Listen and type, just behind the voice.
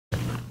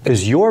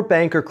Is your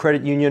bank or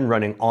credit union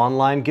running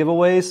online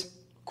giveaways?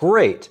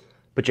 Great,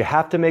 but you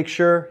have to make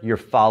sure you're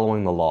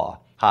following the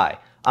law. Hi,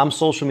 I'm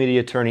social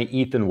media attorney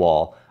Ethan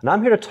Wall, and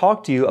I'm here to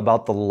talk to you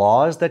about the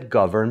laws that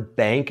govern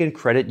bank and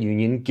credit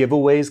union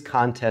giveaways,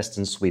 contests,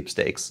 and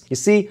sweepstakes. You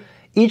see,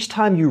 each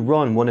time you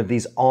run one of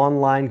these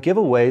online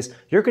giveaways,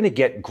 you're going to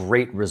get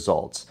great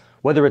results.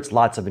 Whether it's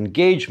lots of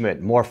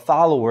engagement, more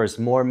followers,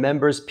 more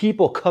members,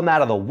 people come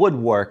out of the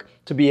woodwork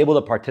to be able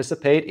to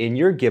participate in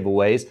your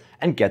giveaways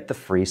and get the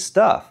free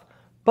stuff.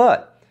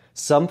 But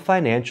some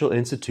financial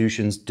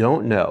institutions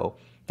don't know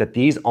that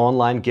these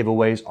online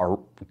giveaways are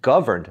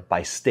governed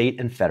by state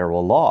and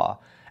federal law,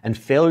 and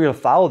failure to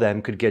follow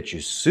them could get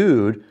you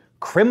sued,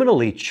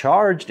 criminally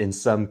charged in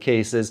some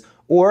cases,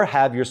 or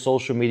have your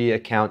social media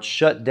account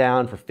shut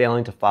down for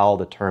failing to follow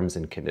the terms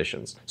and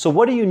conditions. So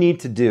what do you need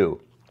to do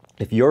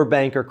if your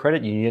bank or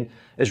credit union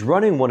is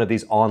running one of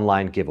these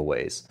online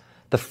giveaways?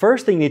 The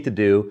first thing you need to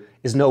do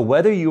is know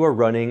whether you are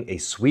running a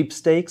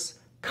sweepstakes,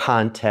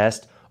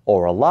 contest,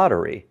 or a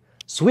lottery.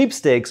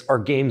 Sweepstakes are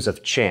games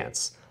of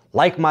chance.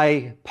 Like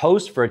my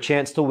post for a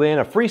chance to win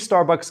a free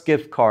Starbucks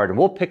gift card, and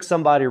we'll pick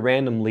somebody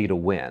randomly to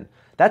win.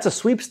 That's a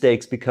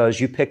sweepstakes because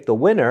you pick the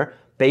winner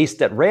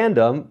based at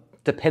random,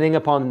 depending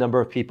upon the number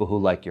of people who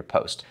like your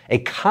post. A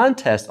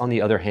contest, on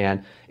the other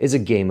hand, is a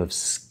game of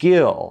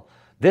skill.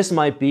 This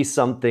might be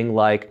something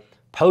like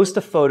post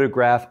a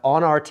photograph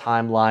on our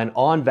timeline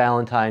on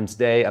Valentine's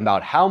Day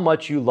about how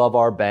much you love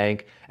our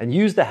bank and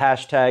use the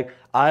hashtag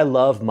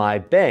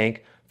 #ILoveMyBank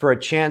for a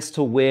chance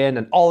to win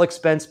an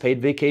all-expense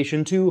paid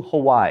vacation to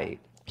Hawaii.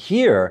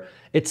 Here,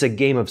 it's a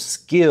game of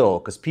skill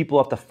because people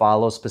have to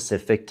follow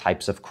specific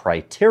types of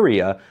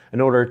criteria in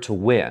order to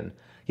win.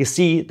 You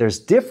see, there's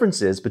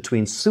differences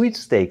between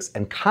sweepstakes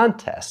and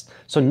contests,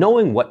 so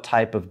knowing what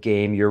type of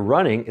game you're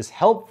running is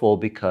helpful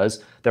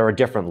because there are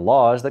different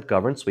laws that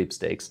govern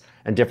sweepstakes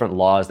and different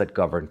laws that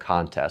govern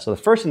contests. So the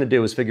first thing to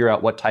do is figure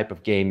out what type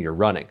of game you're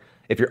running.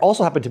 If you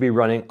also happen to be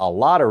running a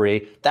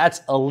lottery,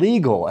 that's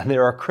illegal, and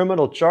there are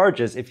criminal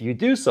charges if you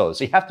do so.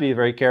 So you have to be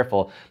very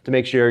careful to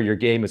make sure your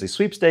game is a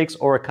sweepstakes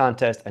or a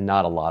contest and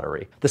not a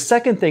lottery. The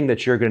second thing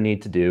that you're going to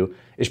need to do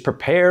is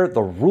prepare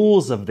the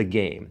rules of the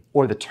game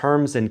or the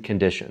terms and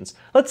conditions.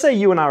 Let's say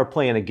you and I are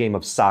playing a game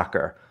of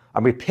soccer,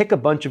 and we pick a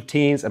bunch of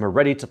teams and we're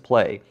ready to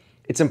play.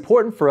 It's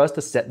important for us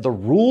to set the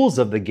rules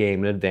of the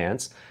game in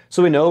advance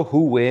so we know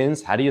who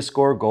wins, how do you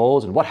score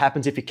goals, and what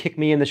happens if you kick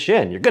me in the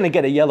shin. You're going to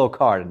get a yellow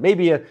card, and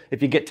maybe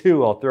if you get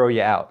two, I'll throw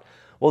you out.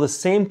 Well, the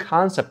same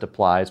concept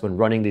applies when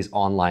running these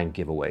online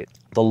giveaways.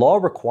 The law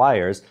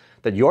requires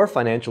that your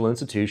financial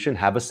institution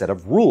have a set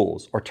of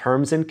rules or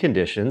terms and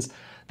conditions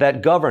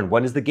that govern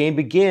when does the game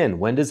begin,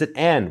 when does it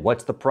end,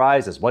 what's the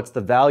prizes, what's the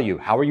value,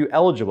 how are you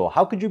eligible,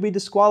 how could you be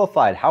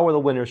disqualified, how are the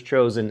winners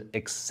chosen,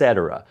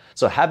 etc.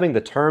 So having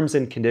the terms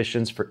and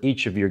conditions for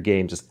each of your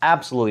games is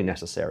absolutely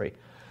necessary.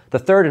 The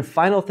third and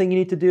final thing you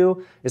need to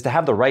do is to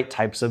have the right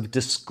types of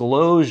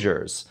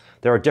disclosures.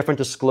 There are different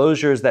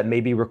disclosures that may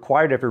be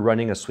required if you're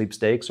running a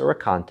sweepstakes or a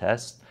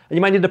contest. And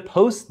you might need to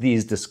post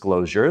these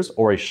disclosures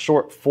or a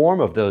short form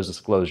of those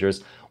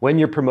disclosures when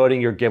you're promoting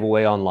your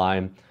giveaway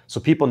online so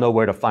people know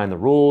where to find the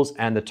rules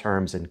and the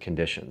terms and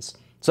conditions.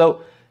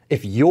 So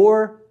if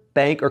your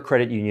bank or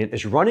credit union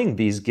is running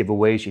these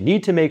giveaways, you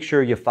need to make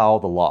sure you follow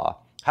the law.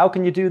 How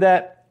can you do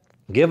that?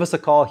 Give us a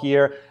call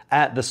here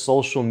at the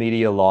Social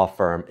Media Law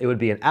Firm. It would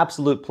be an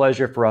absolute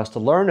pleasure for us to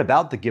learn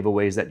about the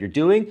giveaways that you're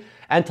doing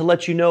and to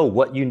let you know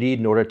what you need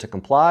in order to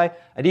comply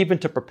and even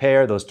to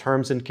prepare those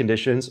terms and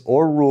conditions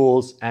or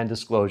rules and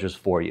disclosures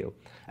for you.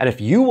 And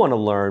if you want to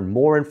learn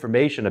more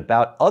information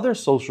about other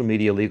social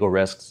media legal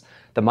risks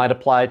that might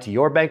apply to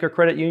your bank or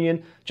credit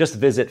union, just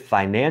visit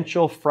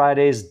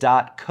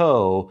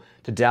financialfridays.co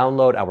to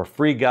download our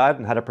free guide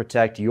on how to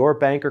protect your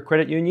bank or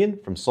credit union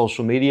from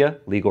social media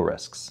legal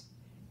risks.